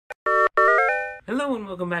Hello and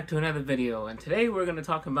welcome back to another video, and today we're going to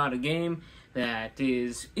talk about a game that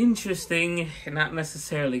is interesting, not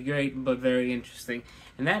necessarily great, but very interesting,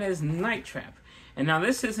 and that is Night Trap. And now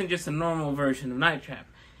this isn't just a normal version of Night Trap.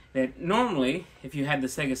 That normally, if you had the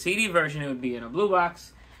Sega CD version, it would be in a blue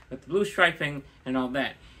box with the blue striping and all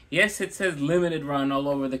that. Yes, it says limited run all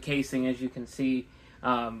over the casing, as you can see,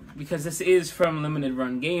 because this is from Limited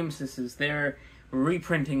Run Games. This is their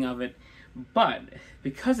reprinting of it, but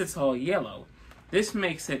because it's all yellow, this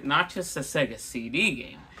makes it not just a Sega CD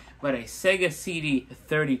game, but a Sega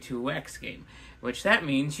CD32X game, which that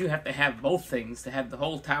means you have to have both things to have the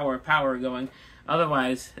whole tower of power going.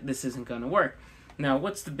 Otherwise, this isn't going to work. Now,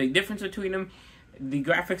 what's the big difference between them? The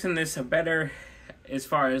graphics in this are better as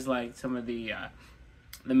far as like some of the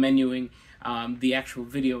menuing, the actual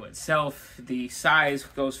video itself. The size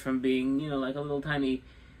goes from being, like a little tiny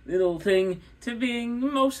little thing to being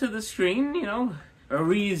most of the screen, a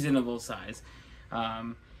reasonable size.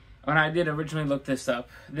 When I did originally look this up,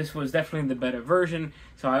 this was definitely the better version,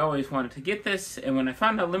 so I always wanted to get this, and when I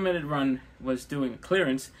found out Limited Run was doing a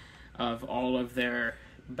clearance of all of their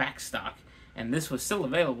back stock, and this was still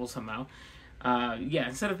available somehow,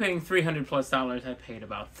 instead of paying $300+, I paid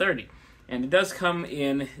about $30. And it does come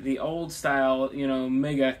in the old style,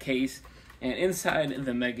 mega case, and inside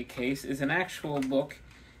the mega case is an actual book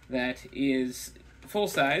that is full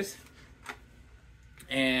size,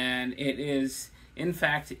 and it is in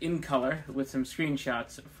fact in color with some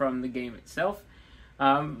screenshots from the game itself.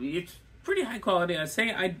 It's pretty high quality, I'd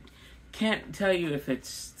say. I can't tell you if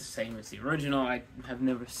it's the same as the original. I have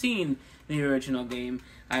never seen the original game.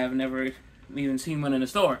 I have never even seen one in a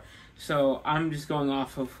store. So I'm just going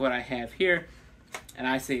off of what I have here, and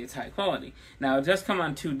I say it's high quality. Now, it does come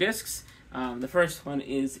on 2 discs. The first one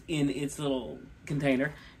is in its little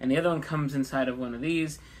container, and the other one comes inside of one of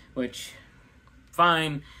these, which,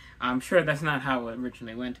 fine. I'm sure that's not how it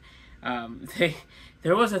originally went.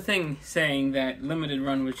 There was a thing saying that Limited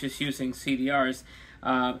Run was just using CDRs.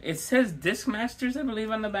 It says Disc Masters, I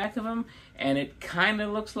believe, on the back of them, and it kind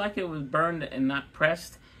of looks like it was burned and not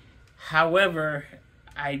pressed. However,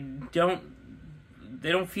 they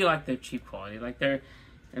don't feel like they're cheap quality. Like let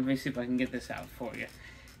me see if I can get this out for you.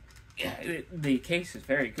 Yeah, the case is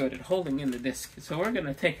very good at holding in the disc. So we're going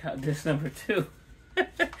to take out disc number 2.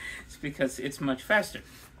 It's because it's much faster.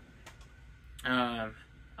 I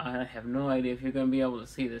have no idea if you're going to be able to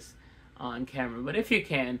see this on camera, but if you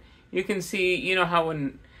can see, how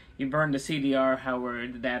when you burn the CDR, how where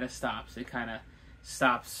the data stops, it kind of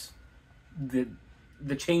stops the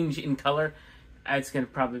change in color. It's going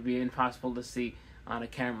to probably be impossible to see on a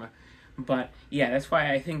camera, but yeah, that's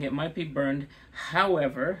why I think it might be burned.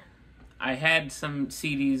 However, I had some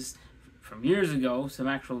CDs from years ago, some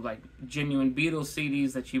actual like genuine Beatles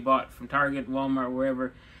CDs that you bought from Target, Walmart,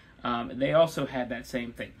 wherever. They also had that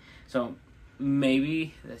same thing. So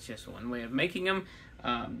maybe that's just one way of making them.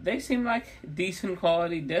 They seem like decent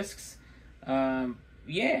quality discs.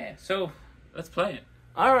 Yeah, so let's play it.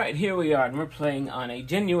 Alright, here we are, and we're playing on a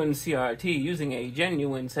genuine CRT using a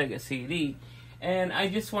genuine Sega CD. And I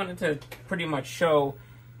just wanted to pretty much show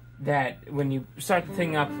that when you start the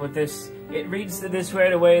thing up with this, it reads the disc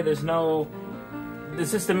right away. The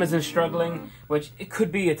system isn't struggling, which it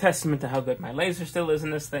could be a testament to how good my laser still is in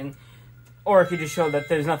this thing, or it could just show that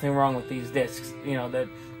there's nothing wrong with these discs. That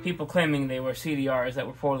people claiming they were CDRs that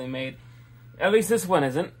were poorly made. At least this one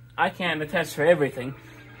isn't. I can't attest for everything.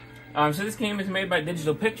 So this game is made by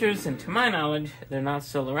Digital Pictures, and to my knowledge, they're not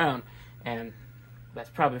still around, and that's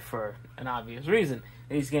probably for an obvious reason.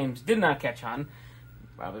 These games did not catch on,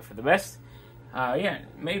 probably for the best.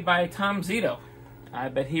 Made by Tom Zito. I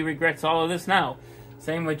bet he regrets all of this now.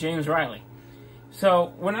 Same with James Riley.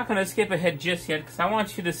 So, we're not going to skip ahead just yet, because I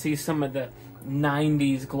want you to see some of the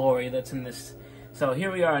 90s glory that's in this. So,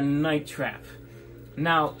 here we are in Night Trap.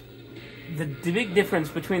 Now, the big difference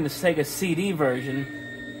between the Sega CD version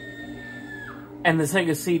and the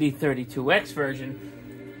Sega CD32X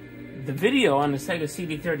version, the video on the Sega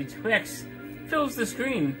CD32X fills the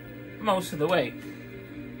screen most of the way.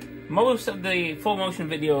 Most of the full motion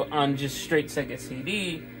video on just straight Sega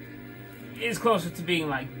CD is closer to being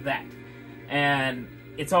like that. And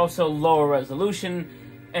it's also lower resolution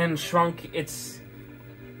and shrunk. It's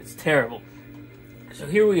terrible. So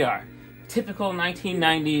here we are. Typical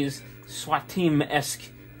 1990s SWAT team-esque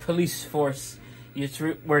police force,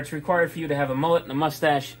 where it's required for you to have a mullet and a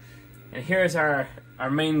mustache. And here's our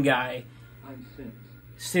main guy,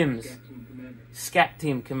 Sims, SCAT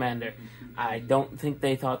team commander. I don't think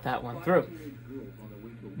they thought that one through.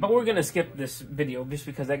 But we're going to skip this video just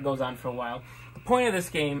because that goes on for a while. The point of this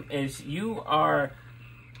game is you are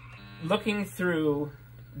looking through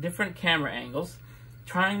different camera angles,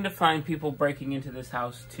 trying to find people breaking into this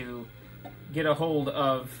house to get a hold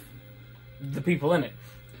of the people in it.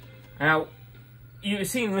 Now, you've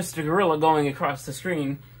seen Mr. Gorilla going across the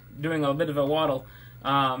screen, doing a bit of a waddle.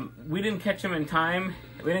 We didn't catch him in time.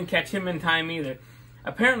 We didn't catch him in time either.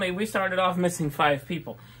 Apparently, we started off missing 5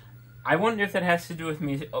 people. I wonder if that has to do with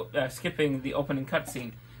me skipping the opening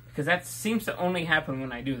cutscene, because that seems to only happen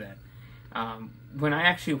when I do that. When I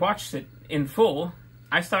actually watched it in full,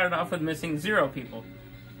 I started off with missing 0 people.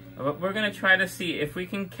 But we're going to try to see if we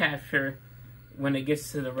can capture when it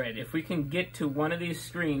gets to the red. If we can get to one of these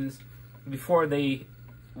screens before they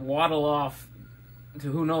waddle off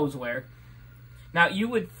to who knows where. Now, you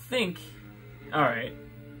would think... Alright.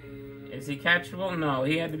 Is he catchable? No,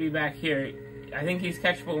 he had to be back here. I think he's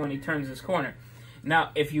catchable when he turns this corner.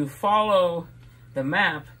 Now, if you follow the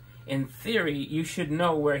map, in theory, you should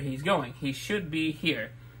know where he's going. He should be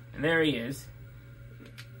here. And there he is.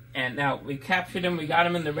 And now, we captured him. We got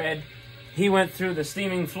him in the red. He went through the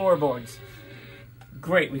steaming floorboards.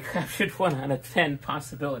 Great, we captured 1 out of 10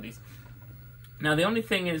 possibilities. Now, the only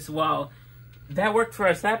thing is, while that worked for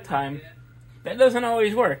us that time, that doesn't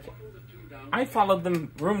always work. I followed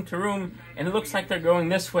them room to room, and it looks like they're going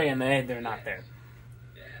this way, and they're not there.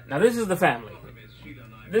 Now, this is the family.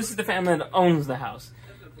 This is the family that owns the house.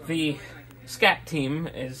 The SCAT team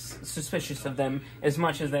is suspicious of them as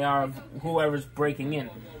much as they are of whoever's breaking in.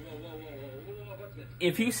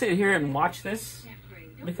 If you sit here and watch this,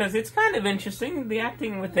 because it's kind of interesting, the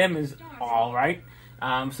acting with them is alright.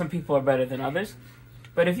 Some people are better than others.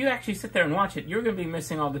 But if you actually sit there and watch it, you're going to be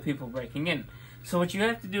missing all the people breaking in. So what you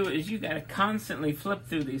have to do is you got to constantly flip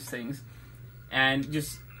through these things and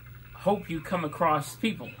just hope you come across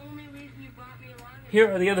people.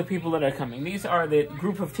 Here are the other people that are coming. These are the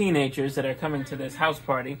group of teenagers that are coming to this house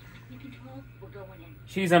party.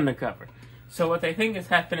 She's undercover. So what they think is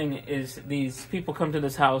happening is these people come to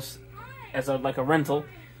this house as like a rental,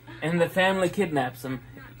 and the family kidnaps them.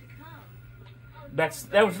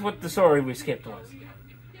 That was what the story we skipped was.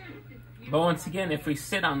 But once again, if we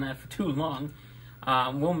sit on that for too long,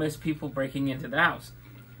 we'll miss people breaking into the house.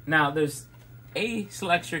 Now, there's A,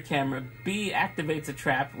 selects your camera, B, activates a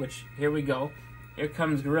trap, which, here we go. Here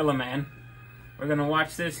comes Gorilla Man. We're going to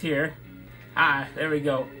watch this here. Ah, there we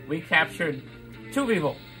go. We captured 2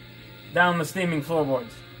 people down the steaming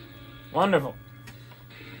floorboards. Wonderful.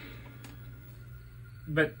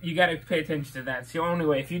 But you got to pay attention to that. It's the only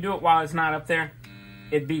way. If you do it while it's not up there,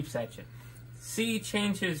 it beeps at you. C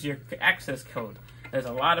changes your access code. There's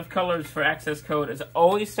a lot of colors for access code. It's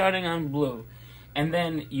always starting on blue. And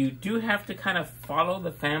then you do have to kind of follow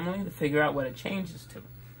the family to figure out what it changes to.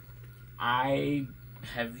 I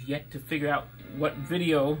have yet to figure out what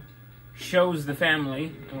video shows the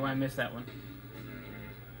family. Oh, I missed that one.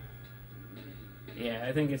 Yeah,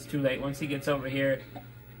 I think it's too late. Once he gets over here,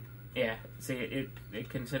 yeah, see, it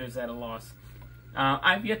considers that a loss.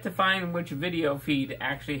 I've yet to find which video feed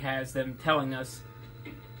actually has them telling us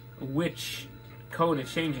which code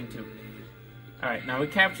it's changing to. Alright, now we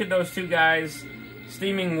captured those 2 guys.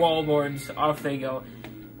 Steaming wallboards, off they go.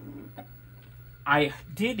 I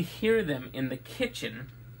did hear them in the kitchen.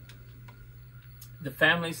 The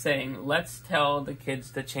family saying, let's tell the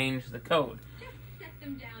kids to change the code. Just set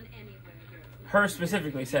them down anywhere, girl. Her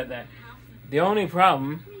specifically said that. The only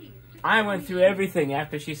problem, I went through everything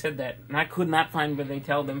after she said that, and I could not find where they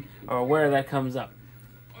tell them or where that comes up.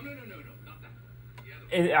 Oh, no, not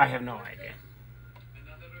that. I have no idea.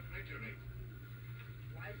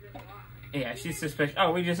 Yeah, she's suspicious.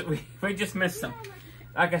 Oh, we just missed some.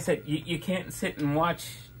 Like I said, you can't sit and watch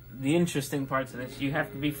the interesting parts of this. You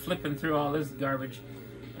have to be flipping through all this garbage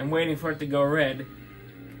and waiting for it to go red.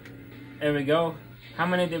 There we go. How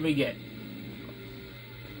many did we get?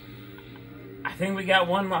 I think we got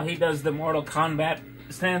 1 while he does the Mortal Kombat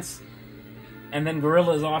stance. And then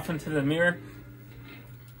Gorilla's off into the mirror.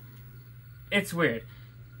 It's weird.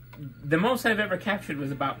 The most I've ever captured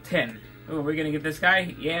was about 10. Oh, we're gonna get this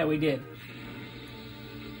guy? Yeah, we did.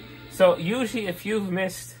 So, usually if you've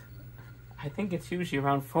missed, I think it's usually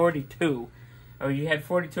around 42, or you had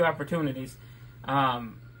 42 opportunities,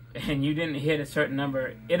 and you didn't hit a certain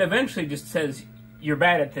number, it eventually just says, you're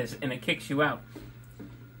bad at this, and it kicks you out.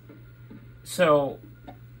 So,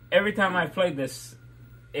 every time I've played this,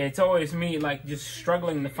 it's always me, like, just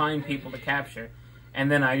struggling to find people to capture, and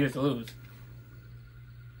then I just lose.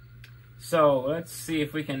 So, let's see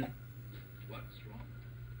if we can...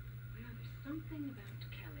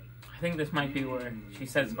 I think this might be where she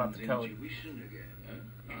says about the code.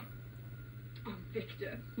 Oh,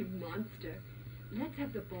 Victor, you monster. Let's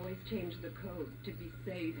have the boys change the code to be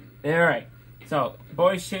safe. Alright. So,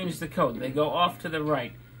 boys change the code. They go off to the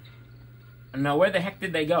right. Now, where the heck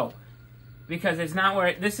did they go? Because it's not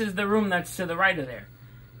where... This is the room that's to the right of there.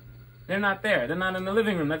 They're not there. They're not in the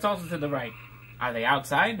living room. That's also to the right. Are they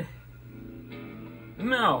outside?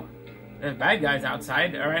 No. There's bad guys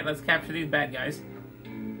outside. Alright, let's capture these bad guys.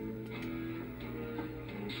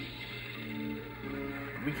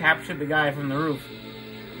 We captured the guy from the roof.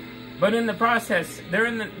 But in the process,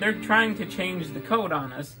 they're trying to change the code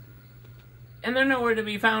on us. And they're nowhere to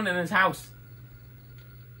be found in this house.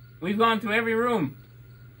 We've gone through every room.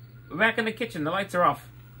 We're back in the kitchen. The lights are off.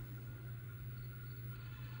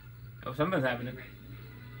 Oh, something's happening.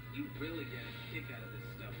 You really get a kick out of this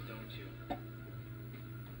stuff, don't you?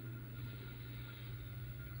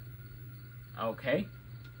 Okay.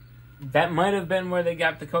 That might have been where they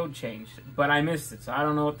got the code changed, but I missed it, so I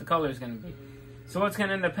don't know what the color is going to be. So what's going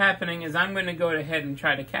to end up happening is I'm going to go ahead and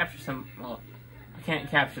try to capture some... Well, I can't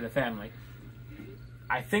capture the family.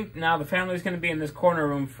 I think now the family is going to be in this corner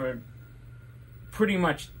room for pretty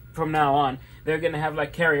much from now on. They're going to have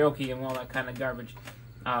like karaoke and all that kind of garbage.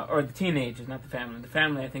 Or the teenagers, not the family. The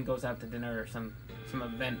family, I think, goes out to dinner or some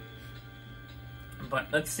event. But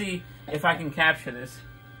let's see if I can capture this.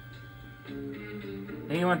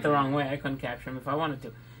 He went the wrong way. I couldn't capture him if I wanted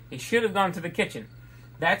to. He should have gone to the kitchen.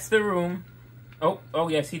 That's the room. Oh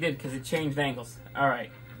yes, he did, because it changed angles.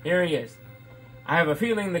 Alright, here he is. I have a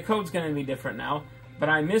feeling the code's going to be different now, but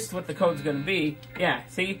I missed what the code's going to be. Yeah,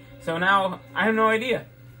 see? So now, I have no idea.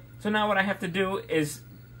 So now what I have to do is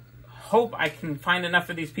hope I can find enough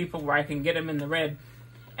of these people where I can get them in the red,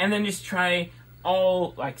 and then just try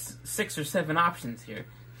all, like, 6 or 7 options here.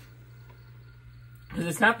 Because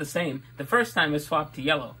it's not the same. The first time it swapped to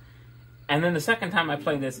yellow. And then the second time I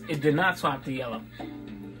played this, it did not swap to yellow.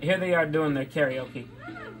 Here they are doing their karaoke.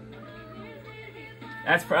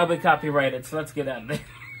 That's probably copyrighted, so let's get out of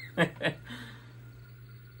there.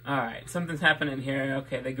 Alright, something's happening here.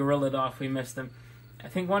 Okay, they gorillaed off. We missed them. I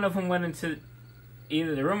think one of them went into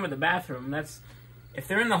either the room or the bathroom. That's... If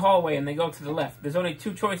they're in the hallway and they go to the left, there's only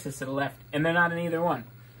 2 choices to the left, and they're not in either one.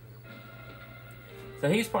 So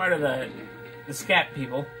he's part of the SCAT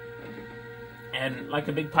people, and like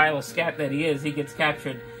a big pile of SCAT that he is, he gets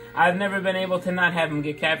captured. I've never been able to not have him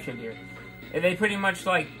get captured here. They pretty much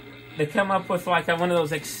like, they come up with like one of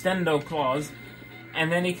those extendo claws, and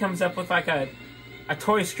then he comes up with like a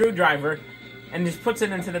toy screwdriver, and just puts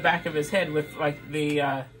it into the back of his head with like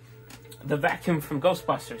the vacuum from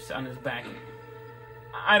Ghostbusters on his back.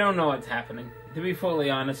 I don't know what's happening, to be fully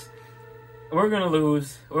honest. We're going to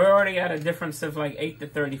lose. We're already at a difference of like 8 to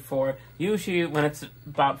 34. Usually when it's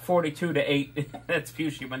about 42 to 8, that's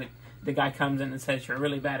usually when the guy comes in and says, you're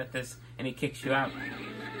really bad at this, and he kicks you out.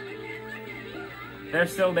 They're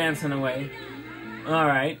still dancing away.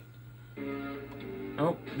 Alright.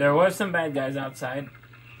 Oh, there was some bad guys outside.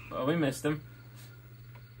 Well, we missed them.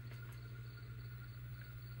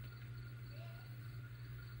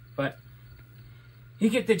 But you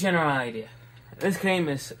get the general idea. This game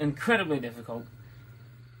is incredibly difficult.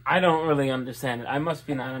 I don't really understand it. I must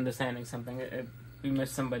be not understanding something. We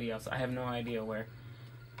missed somebody else. I have no idea where.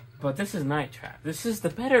 But this is Night Trap. This is the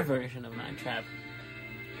better version of Night Trap.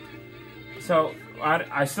 So,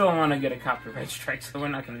 I still want to get a copyright strike, so we're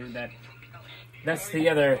not going to do that. That's the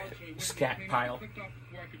other SCAT pile.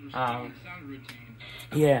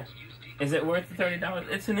 Yeah. Is it worth the $30?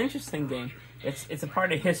 It's an interesting game. It's a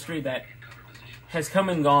part of history that has come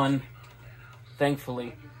and gone,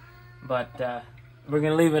 thankfully. But we're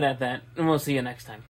going to leave it at that, and we'll see you next time.